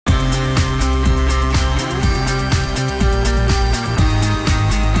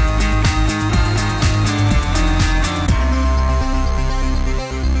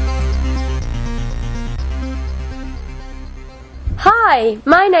Hi,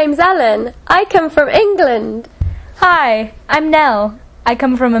 my name's Ellen. I come from England. Hi, I'm Nell. I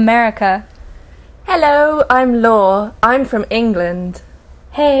come from America. Hello, I'm Law. I'm from England.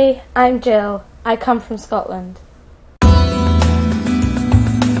 Hey, I'm Jill. I come from Scotland.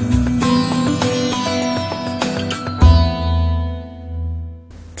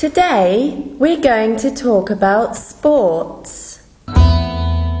 Today, we're going to talk about sports.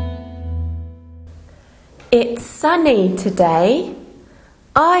 It's sunny today.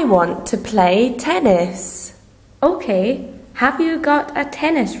 I want to play tennis. Okay, have you got a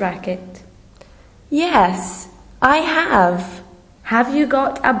tennis racket? Yes, I have. Have you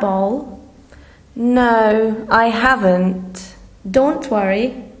got a ball? No, I haven't. Don't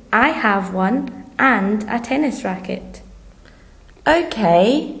worry, I have one and a tennis racket.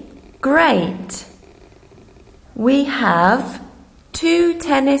 Okay, great. We have 2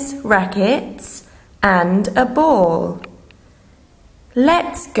 tennis rackets and a ball.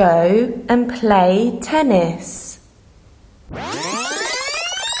 Let's go and play tennis.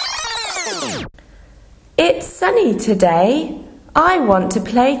 It's sunny today. I want to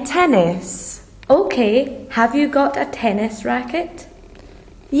play tennis. Okay, have you got a tennis racket?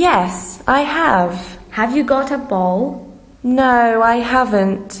 Yes, I have. Have you got a ball? No, I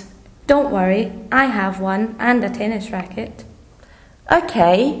haven't. Don't worry, I have one and a tennis racket.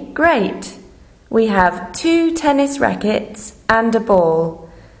 Okay, great. We have 2 tennis rackets and a ball.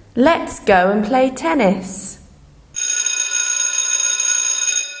 Let's go and play tennis.